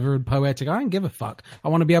and whatever and poetic. I don't give a fuck. I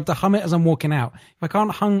want to be able to hum it as I'm walking out. If I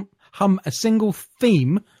can't hum a single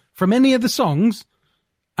theme from any of the songs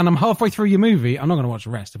and I'm halfway through your movie, I'm not going to watch the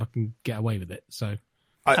rest if I can get away with it. So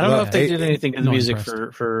I don't know if they did anything to the music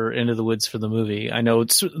impressed. for Into the Woods for the movie. I know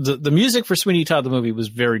the music for Sweeney Todd the movie was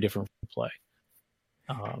very different from the play.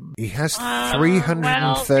 He has Well,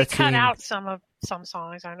 313. they cut out some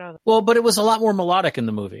songs. I know that. Well, but it was a lot more melodic in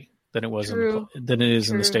the movie than it was True. than it is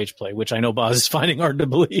in the True. stage play, which I know Boz is finding hard to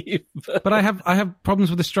believe. But I have problems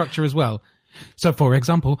with the structure as well. So, for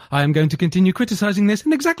example, I am going to continue criticizing this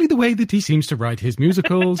in exactly the way that he seems to write his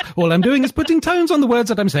musicals. All I'm doing is putting tones on the words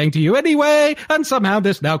that I'm saying to you anyway, and somehow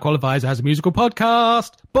this now qualifies as a musical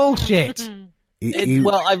podcast. Bullshit.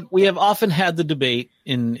 We have often had the debate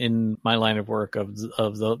in my line of work of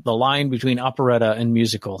the line between operetta and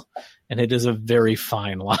musical, and it is a very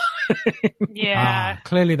fine line. Yeah.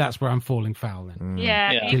 Clearly that's where I'm falling foul then.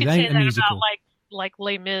 Yeah. Yeah. You It could ain't say a that musical. about like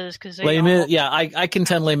Les Mis because Les Mis, yeah, I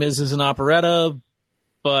contend Les Mis is an operetta,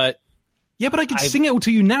 but Yeah, but I can sing it all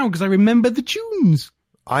to you now because I remember the tunes.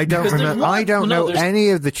 I don't Because there's remember. one- I don't no, know there's- any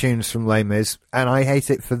of the tunes from Les Mis, and I hate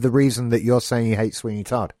it for the reason that you're saying you hate Sweeney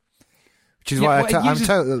Todd. Which is Yeah, why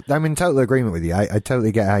well, I'm in total agreement with you. I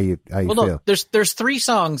totally get how you well, feel. no, there's 3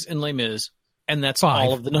 songs in Les Mis, and that's 5.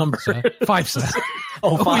 all of the number. So, 5, sir.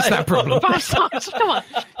 Oh, What's 5. that problem? 5 songs. Come on.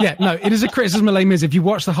 Yeah, no, it is a criticism of Les Mis. If you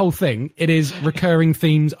watch the whole thing, it is recurring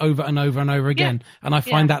themes over and over and over again. And I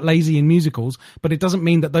find that lazy in musicals, but it doesn't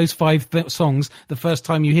mean that those 5 songs, the first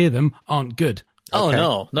time you hear them, aren't good. Oh, Okay.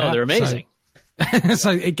 no, Yeah, they're amazing. So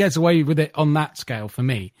it gets away with it on that scale for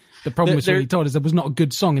me. The problem with Sweeney Todd is there was not a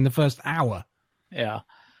good song in the first hour. Yeah.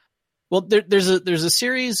 Well, there's a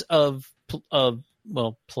series of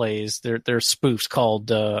plays. They're spoofs called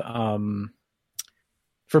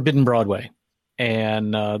Forbidden Broadway,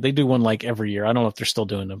 and they do one like every year. I don't know if they're still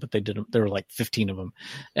doing them, but they did them. There were like 15 of them,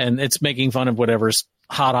 and it's making fun of whatever's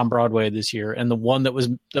hot on Broadway this year. And the one that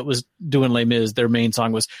was doing Les Mis, their main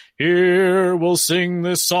song was "Here We'll Sing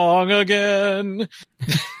This Song Again."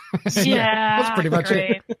 Yeah. That's pretty much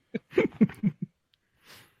great.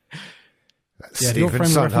 Yeah, your frame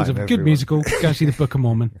of reference of a good musical, go see the Book of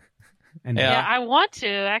Mormon. And Yeah. Yeah, I want to.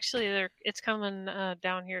 Actually, it's coming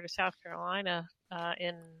down here to South Carolina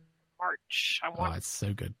in March. I Oh, want. it's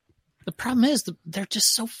so good. The problem is they're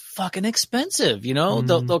just so fucking expensive. You know,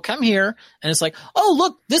 they'll come here and it's like, oh,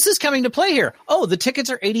 look, this is coming to play here. Oh, the tickets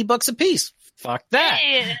are $80 a piece. Fuck that.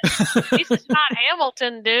 Hey, this is not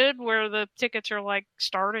Hamilton, dude, where the tickets are like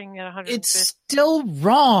starting at 150. It's still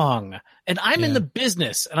wrong. And I'm in the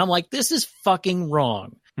business and I'm like, this is fucking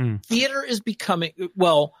wrong. Theater is becoming,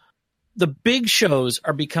 the big shows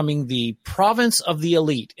are becoming the province of the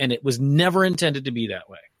elite, and it was never intended to be that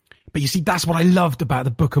way. But you see, that's what I loved about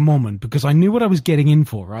the Book of Mormon, because I knew what I was getting in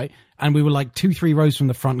for, right? And we were like 2-3 rows from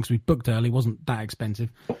the front because we booked early. It wasn't that expensive.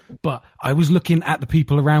 But I was looking at the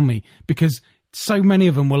people around me because so many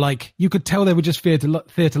of them were like, you could tell they were just theatre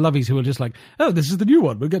lovies who were just like, oh, this is the new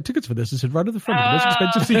one. We'll get tickets for this. It's right at the front. The most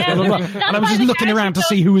expensive seat. yeah. Blah, blah, blah. And I was just looking around to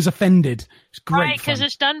see who was offended. It's great. Right, because fun.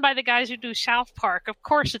 it's done by the guys who do South Park. Of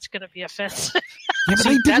course it's going to be offensive. Yeah, but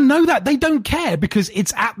they didn't know that. They don't care because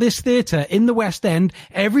it's at this theatre in the West End.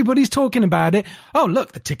 Everybody's talking about it. Oh,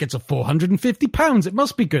 look, the tickets are £450. It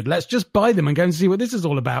must be good. Let's just buy them and go and see what this is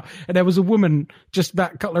all about. And there was a woman just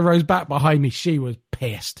that couple of rows back behind me. She was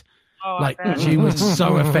pissed. Oh, Like, I bet. she was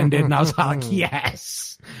so offended. And I was like,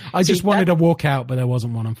 yes. I just wanted to walk out, but there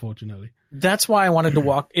wasn't one, unfortunately. That's why I wanted to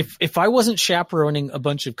walk. If I wasn't chaperoning a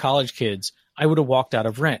bunch of college kids, I would have walked out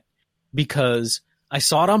of Rent, because I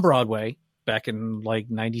saw it on Broadway back in like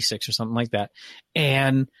 96 or something like that.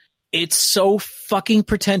 And it's so fucking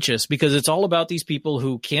pretentious because it's all about these people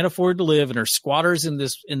who can't afford to live and are squatters in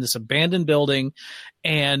this abandoned building.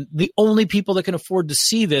 And the only people that can afford to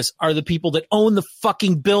see this are the people that own the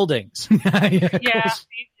fucking buildings. Of Yeah, course.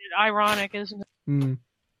 ironic, isn't it? Mm.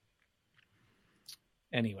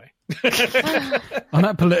 Anyway. On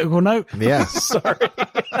that political note, Yeah. Sorry.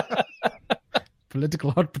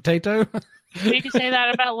 political hot potato. You can say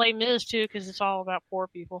that about Les Mis too, because it's all about poor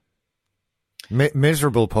people.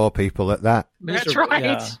 Miserable poor people at that. That's right.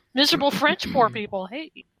 Yeah. Miserable French poor people.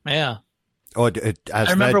 Hey, Yeah. Or as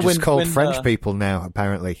remember they're just called when, French people now,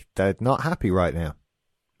 apparently. They're not happy right now.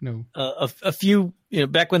 No. A few,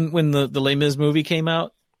 back when the Les Mis movie came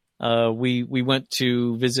out, we went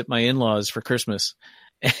to visit my in-laws for Christmas,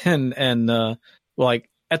 and like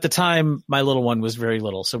at the time my little one was very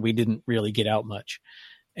little, so we didn't really get out much,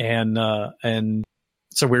 and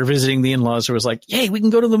so we were visiting the in-laws, who was like, "Yay, we can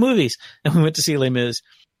go to the movies," and we went to see Les Mis.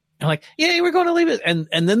 I'm like, "Yay, we're going to Les Mis," and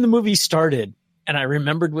then the movie started, and I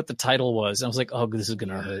remembered what the title was, and I was like, "Oh, this is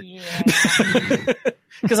gonna hurt," yeah.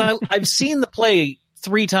 because I've seen the play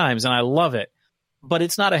 3 times and I love it, but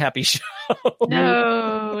it's not a happy show.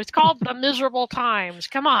 No, it's called The Miserable Times.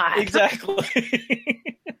 Come on. Exactly.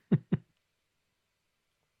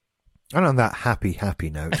 And on that happy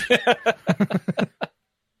note,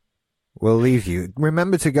 we'll leave you.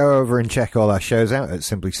 Remember to go over and check all our shows out at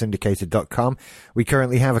simplysyndicated.com. We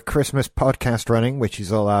currently have a Christmas podcast running, which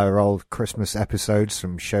is all our old Christmas episodes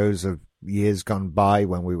from shows of years gone by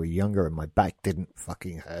when we were younger and my back didn't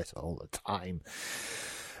fucking hurt all the time.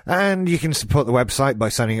 And you can support the website by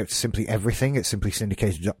signing up to Simply Everything at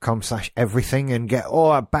simplysyndicated.com/everything and get all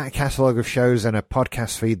our back catalogue of shows and a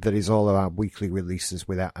podcast feed that is all of our weekly releases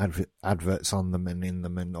without adverts on them and in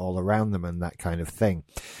them and all around them and that kind of thing.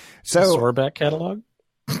 So, a store back catalog?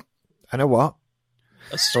 I know what?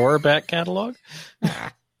 A store back catalog?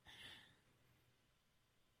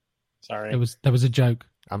 Sorry. There was a joke.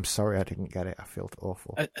 I'm sorry I didn't get it. I felt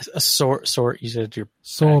awful. A sore, you said your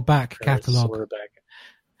sore back catalog. Sore back.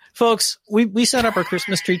 Folks, we set up our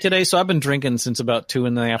Christmas tree today, so I've been drinking since about 2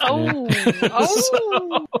 in the afternoon.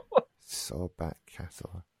 Sore back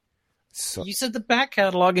catalog. You said the back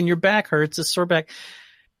catalog and your back hurts. A sore back.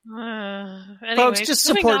 Anyway, folks, just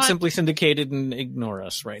support Simply Syndicated and ignore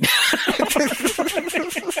us right now.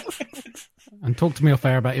 And talk to me off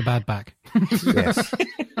air about your bad back. Yes.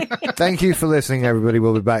 Thank you for listening, everybody.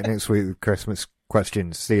 We'll be back next week with Christmas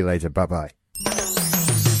questions. See you later. Bye-bye.